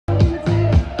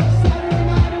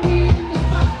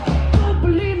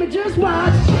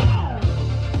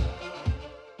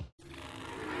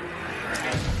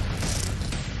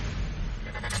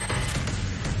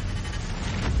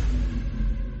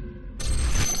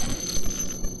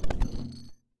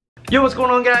Yo, what's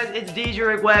going on, guys? It's DJ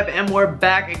Rick Webb, and we're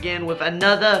back again with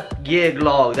another gig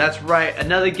log. That's right,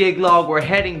 another gig log. We're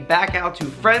heading back out to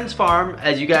Friends Farm.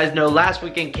 As you guys know, last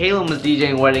weekend Kaylin was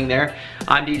DJing a wedding there.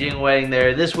 I'm DJing a wedding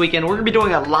there. This weekend we're gonna be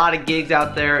doing a lot of gigs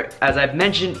out there. As I've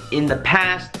mentioned in the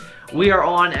past, we are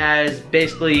on as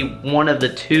basically one of the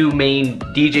two main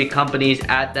DJ companies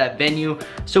at that venue.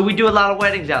 So we do a lot of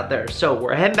weddings out there. So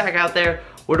we're heading back out there.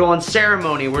 We're doing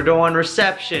ceremony, we're doing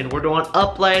reception, we're doing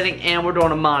uplighting, and we're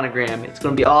doing a monogram. It's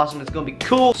gonna be awesome, it's gonna be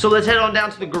cool. So let's head on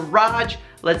down to the garage.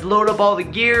 Let's load up all the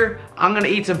gear. I'm gonna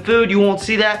eat some food, you won't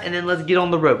see that, and then let's get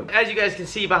on the road. As you guys can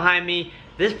see behind me,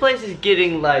 this place is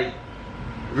getting like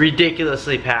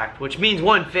ridiculously packed, which means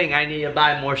one thing: I need to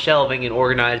buy more shelving and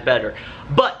organize better.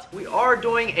 But we are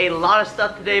doing a lot of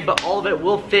stuff today, but all of it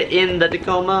will fit in the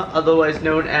Tacoma, otherwise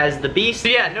known as the Beast. So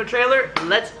yeah, no trailer,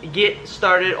 let's get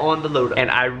started on the load up. And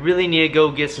I really need to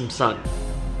go get some sun.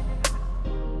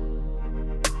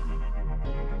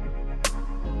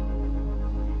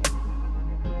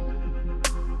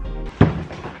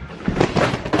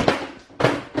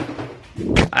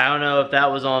 I don't know if that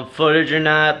was on footage or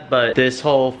not, but this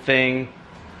whole thing,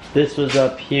 this was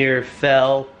up here,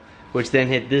 fell, which then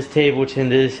hit this table, which then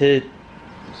this hit.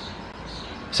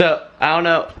 So, I don't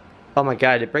know. Oh my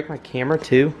god, did it break my camera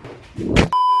too?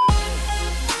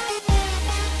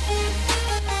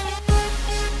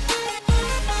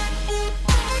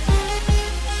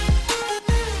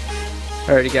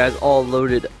 Alrighty guys, all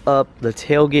loaded up. The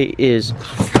tailgate is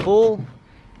full.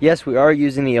 Yes, we are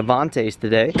using the Avantes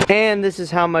today. And this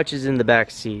is how much is in the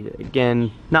back seat.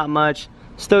 Again, not much.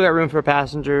 Still got room for a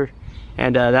passenger.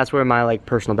 And that's where my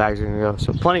personal bags are gonna go.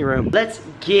 So plenty of room. Let's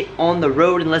get on the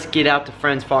road and let's get out to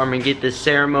Friends Farm and get this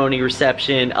ceremony,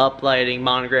 reception, uplighting,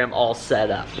 monogram all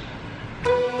set up.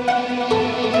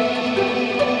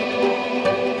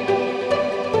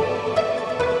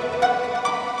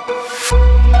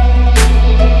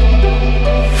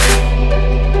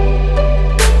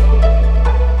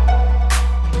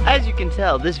 As you can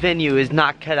tell, this venue is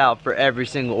not cut out for every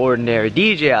single ordinary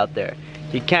DJ out there.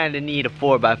 You kind of need a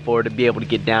 4x4 to be able to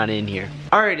get down in here.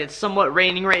 Alright, it's somewhat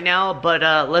raining right now, but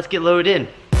let's get loaded in.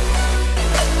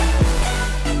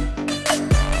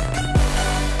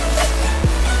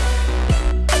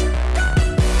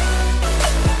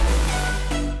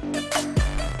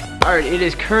 Alright, it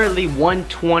is currently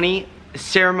 1:20.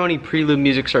 Ceremony prelude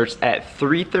music starts at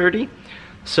 3:30.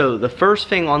 So the first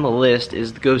thing on the list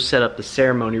is to go set up the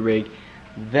ceremony rig,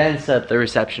 then set up the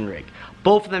reception rig.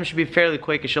 Both of them should be fairly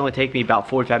quick. It should only take me about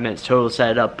 45 minutes total to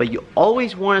set it up, but you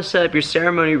always want to set up your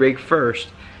ceremony rig first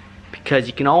because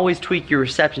you can always tweak your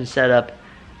reception setup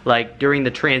like during the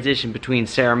transition between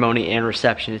ceremony and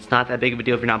reception. It's not that big of a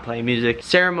deal if you're not playing music.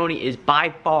 Ceremony is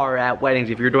by far at weddings,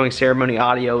 if you're doing ceremony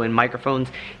audio and microphones,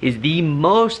 is the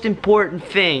most important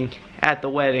thing at the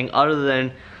wedding other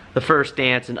than the first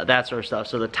dance and that sort of stuff.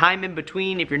 So the time in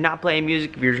between, if you're not playing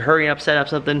music, if you're hurrying up, set up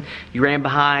something, you ran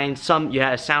behind, you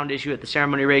had a sound issue at the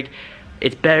ceremony rig,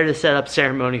 it's better to set up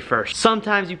ceremony first.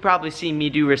 Sometimes you probably see me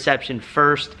do reception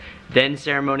first, then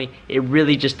ceremony. It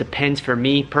really just depends. For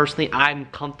me personally, I'm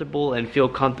comfortable and feel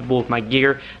comfortable with my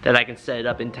gear that I can set it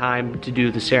up in time to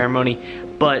do the ceremony.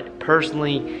 But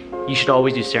personally, you should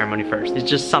always do ceremony first. It's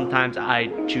just sometimes I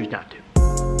choose not to.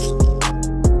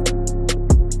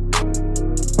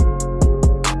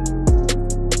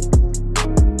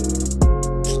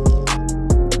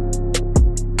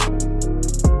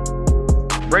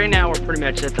 Right now we're pretty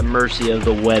much at the mercy of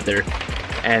the weather,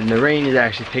 and the rain is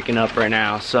actually picking up right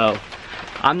now, so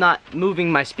I'm not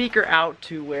moving my speaker out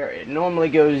to where it normally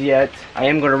goes yet. I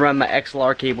am going to run my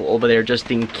XLR cable over there just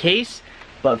in case,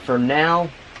 but for now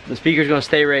the speaker's going to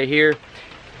stay right here.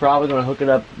 Probably going to hook it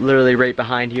up literally right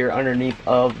behind here underneath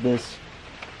of this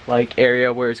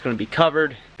area where it's going to be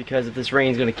covered, because if this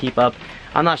rain is going to keep up,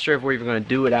 I'm not sure if we're even going to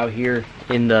do it out here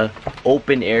in the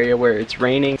open area where it's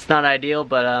raining. It's not ideal,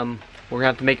 but we're gonna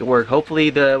have to make it work. Hopefully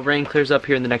the rain clears up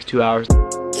here in the next 2 hours.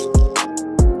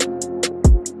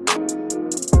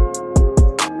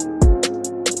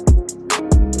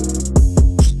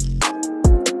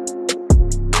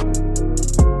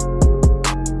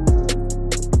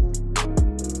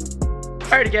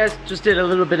 Alrighty guys, just did a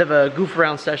little bit of a goof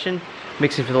around session,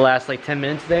 mixing for the last 10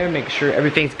 minutes there, making sure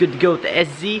everything's good to go with the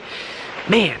SZ.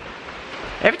 Man,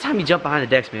 every time you jump behind the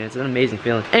decks, man, it's an amazing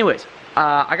feeling. Anyways,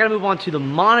 I gotta move on to the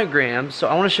monograms. So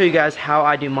I want to show you guys how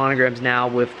I do monograms now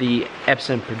with the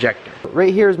Epson projector.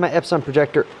 Right here is my Epson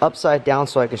projector upside down,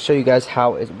 so I can show you guys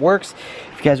how it works.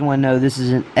 If you guys want to know, this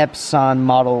is an Epson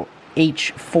model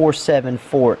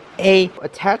H474A.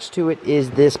 Attached to it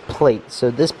is this plate.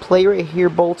 So this plate right here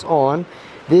bolts on.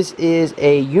 This is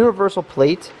a universal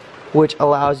plate. which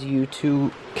allows you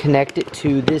to connect it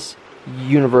to this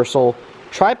universal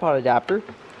tripod adapter.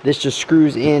 This just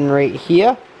screws in right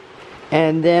here,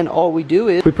 and then all we do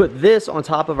is we put this on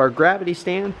top of our gravity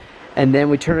stand, and then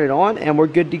we turn it on and we're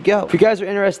good to go. If you guys are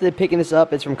interested in picking this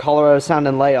up, it's from Colorado Sound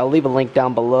and Light. I'll leave a link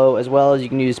down below, as well as you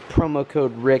can use promo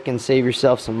code Rick and save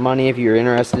yourself some money if you're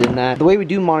interested in that. The way we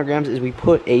do monograms is we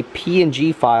put a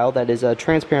PNG file that is a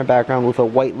transparent background with a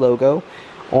white logo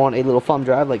on a little thumb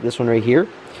drive like this one right here.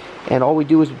 And all we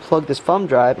do is we plug this thumb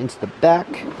drive into the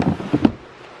back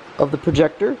of the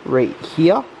projector right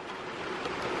here.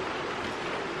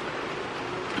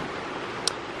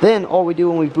 Then all we do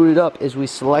when we boot it up is we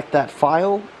select that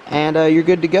file, and you're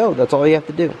good to go. That's all you have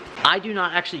to do. I do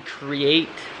not actually create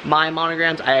my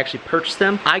monograms, I actually purchase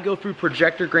them. I go through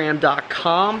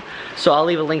projectorgram.com, so I'll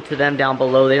leave a link to them down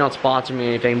below. They don't sponsor me or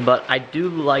anything, but I do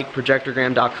like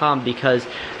projectorgram.com because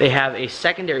they have a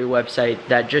secondary website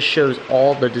that just shows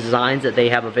all the designs that they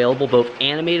have available, both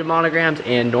animated monograms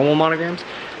and normal monograms.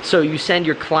 So you send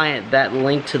your client that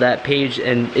link to that page,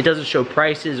 and it doesn't show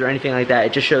prices or anything like that.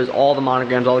 It just shows all the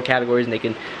monograms, all the categories, and they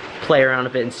can play around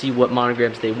with it and see what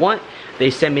monograms they want. They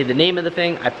send me the name of the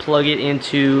thing, I plug it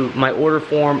into my order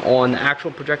form on the actual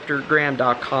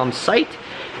projectorgram.com site,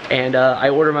 and I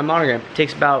order my monogram. It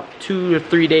takes about 2 to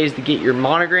 3 days to get your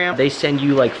monogram. They send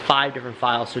you like 5 different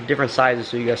files, so different sizes.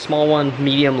 So you got a small one,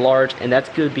 medium, large, and that's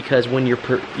good because when you're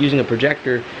using a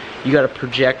projector, you got to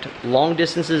project long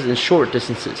distances and short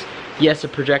distances. Yes, a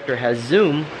projector has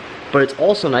zoom, but it's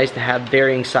also nice to have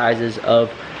varying sizes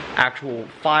of actual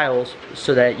files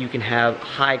so that you can have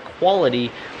high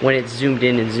quality when it's zoomed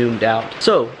in and zoomed out.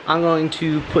 So I'm going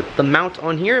to put the mount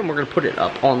on here, and we're going to put it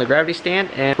up on the gravity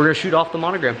stand, and we're going to shoot off the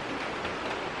monogram.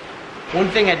 One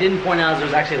thing I didn't point out is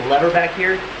there's actually a lever back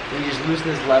here, and you just loosen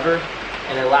this lever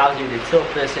and it allows you to tilt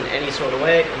this in any sort of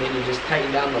way, and then you just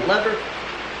tighten down the lever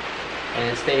and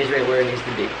it stays right where it needs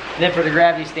to be. And then for the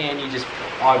gravity stand, you just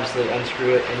obviously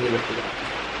unscrew it and you lift it up.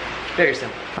 Very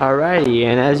simple. Alrighty,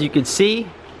 and as you can see,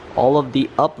 all of the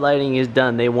uplighting is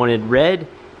done. They wanted red,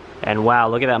 and wow,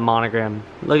 look at that monogram.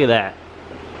 Look at that.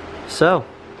 So,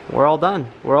 we're all done.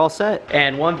 We're all set.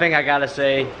 And one thing I gotta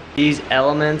say, these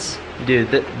elements,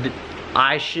 dude,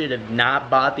 I should have not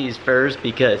bought these first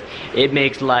because it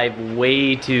makes life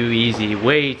way too easy.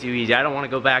 Way too easy. I don't want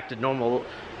to go back to normal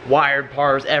wired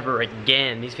parts ever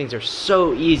again. These things are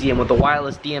so easy, and with the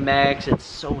wireless DMX, it's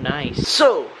so nice.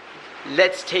 So,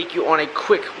 let's take you on a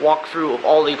quick walkthrough of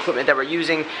all the equipment that we're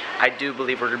using. I do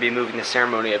believe we're going to be moving the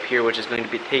ceremony up here, which is going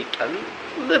to take a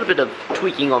little bit of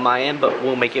tweaking on my end, but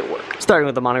we'll make it work. Starting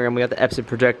with the monogram, we got the Epson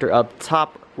projector up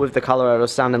top with the Colorado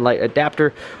Sound and Light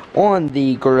adapter on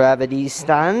the gravity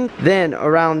stand. Then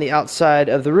around the outside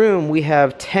of the room, we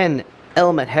have 10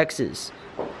 element hexes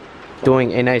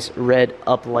doing a nice red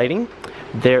uplighting.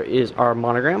 There is our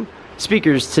monogram.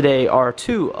 Speakers today are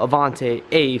 2 Avante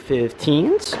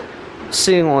A15s.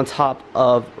 Sitting on top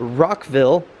of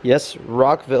Rockville, yes,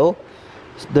 Rockville.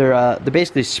 They're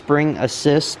basically spring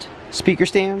assist speaker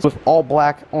stands with all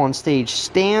black on stage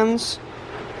stands.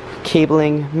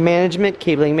 Cabling management,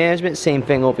 same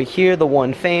thing over here, the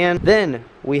one fan. Then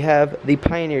we have the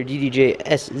Pioneer DDJ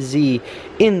SZ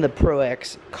in the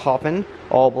ProX coffin,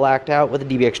 all blacked out with a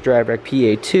DBX DriveRec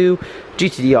PA2,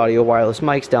 GTD audio wireless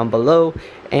mics down below,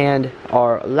 and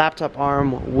our laptop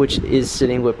arm, which is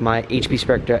sitting with my HP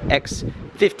Spectra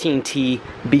X15T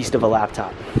beast of a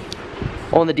laptop.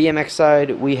 On the DMX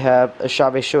side, we have a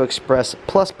Chavez Show Express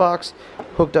Plus box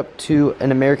hooked up to an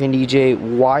American DJ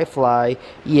Wi-Fi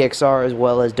EXR as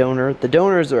well as donor. The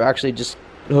donors are actually just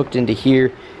hooked into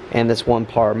here and this one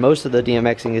par. Most of the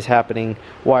DMXing is happening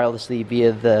wirelessly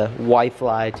via the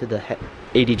Wi-Fi to the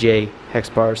ADJ hex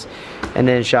bars. And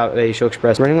then Chavez Show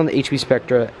Express running on the HP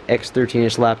Spectra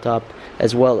X13-inch laptop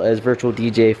as well as virtual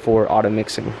DJ for auto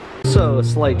mixing. So a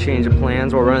slight change of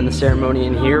plans. We're running the ceremony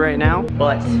in here right now,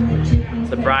 but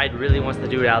the bride really wants to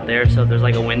do it out there, so there's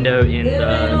like a window in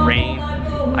the rain.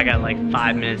 I got like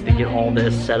 5 minutes to get all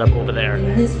this set up over there.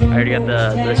 I already got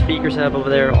the speaker set up over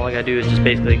there. All I gotta do is just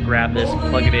basically grab this,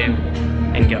 plug it in,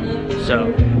 and go. So,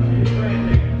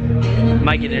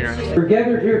 might get interesting. We're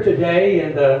gathered here today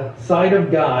in the sight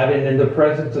of God and in the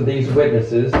presence of these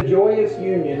witnesses, the joyous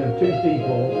union of 2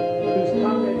 people whose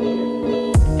combination.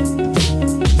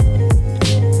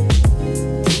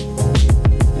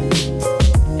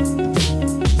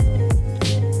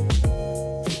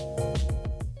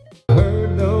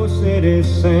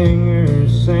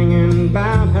 Singers singing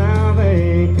about how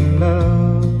they can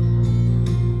love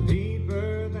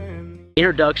deeper than...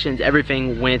 Introductions,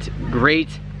 everything went great.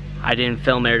 I didn't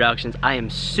film introductions. I am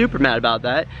super mad about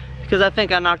that because I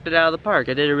think I knocked it out of the park.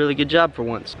 I did a really good job for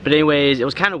once. But anyways, it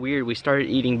was kind of weird. We started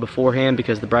eating beforehand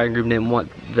because the bride and groom didn't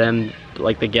want them,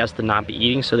 like the guests, to not be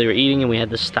eating. So they were eating and we had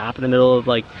to stop in the middle of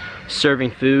like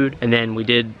serving food. And then we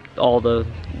did all the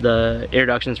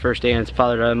introductions, first dance,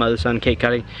 father, daughter, mother, son, cake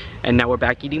cutting. And now we're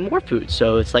back eating more food.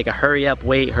 So it's like a hurry up,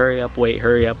 wait, hurry up, wait,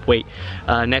 hurry up, wait.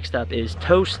 Next up is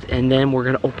toast. And then we're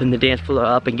gonna open the dance floor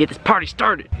up and get this party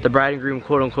started. The bride and groom,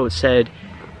 quote unquote, said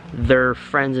their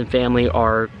friends and family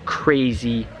are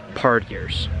crazy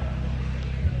partiers.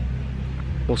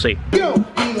 We'll see. Yo,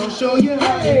 we gon' show you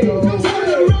how it goes. To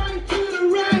the right, to the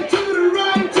right, to the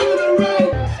right, to the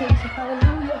right. Girl, sing you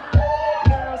hallelujah.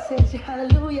 Girl, sing you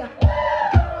hallelujah.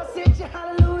 Girl, sing you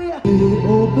hallelujah. In the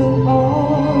open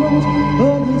arms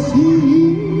of the sea.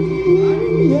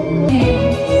 Yeah.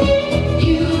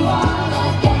 You are the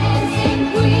dancing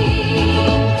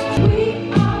queen. We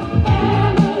are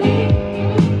family.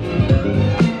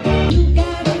 You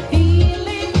got a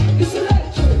feeling. It's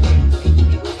electric.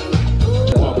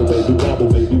 Wobble, baby, wobble,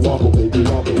 baby, wobble, baby,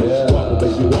 wobble, yeah. Wobble,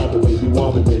 baby, wobble, baby,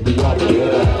 wobble, baby, wobble,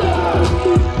 yeah.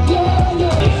 Yeah,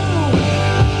 yeah.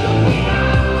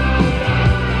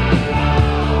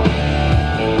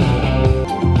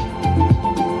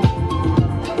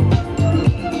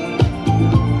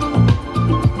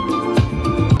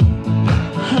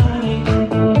 Honey,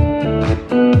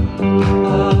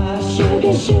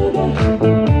 sugar, sugar.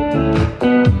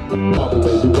 Wobble,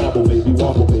 baby, wobble, baby,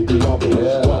 wobble, baby, wobble,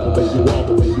 yeah. Wobble, baby,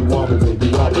 wobble, baby, wobble, baby,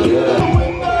 wobble, yeah.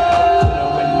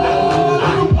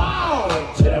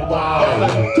 To the wall.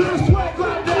 To the sweat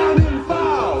right down in the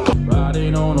fall.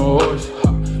 Riding on a horse,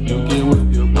 you get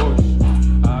with your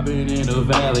Porsche. I've been in the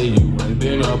valley, you ain't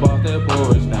been up off that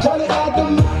porch now. Charlie had the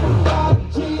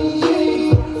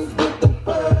jeans with the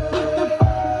fur,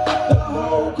 the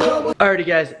whole club. Alrighty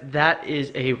guys, that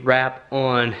is a wrap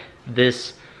on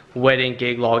this wedding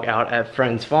gig log out at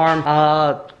Friend's Farm.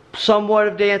 Somewhat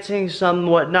of dancing,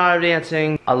 somewhat not of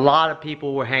dancing. A lot of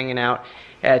people were hanging out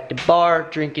at the bar,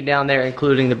 drinking down there,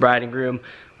 including the bride and groom,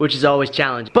 which is always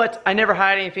challenging. But I never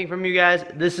hide anything from you guys.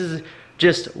 This is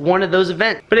just one of those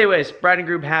events. But anyways, bride and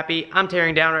groom happy. I'm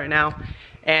tearing down right now.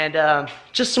 And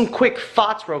just some quick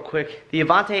thoughts real quick. The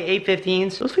Avante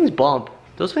A15s, those things bump.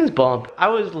 Those things bump. I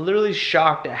was literally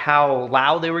shocked at how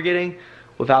loud they were getting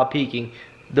without peaking.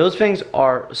 Those things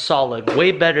are solid,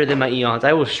 way better than my Eons.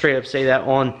 I will straight up say that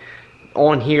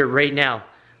on here right now.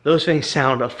 Those things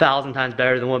sound 1,000 times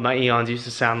better than what my Eons used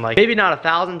to sound like. Maybe not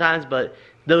 1,000 times, but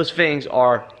those things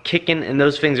are kicking and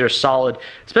those things are solid.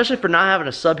 Especially for not having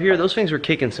a sub here, those things were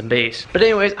kicking some bass. But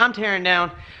anyways, I'm tearing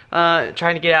down.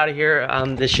 Trying to get out of here.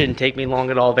 This shouldn't take me long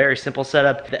at all. Very simple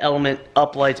setup. The Element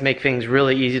Uplights make things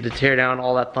really easy to tear down,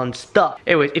 all that fun stuff.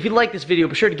 Anyways, if you like this video,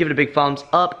 be sure to give it a big thumbs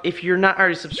up. If you're not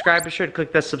already subscribed, be sure to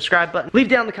click that subscribe button. Leave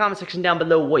down in the comment section down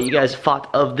below what you guys thought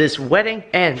of this wedding.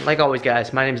 And like always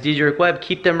guys, my name is DJ Rick Webb.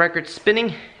 Keep them records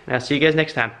spinning, and I'll see you guys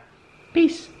next time.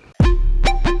 Peace.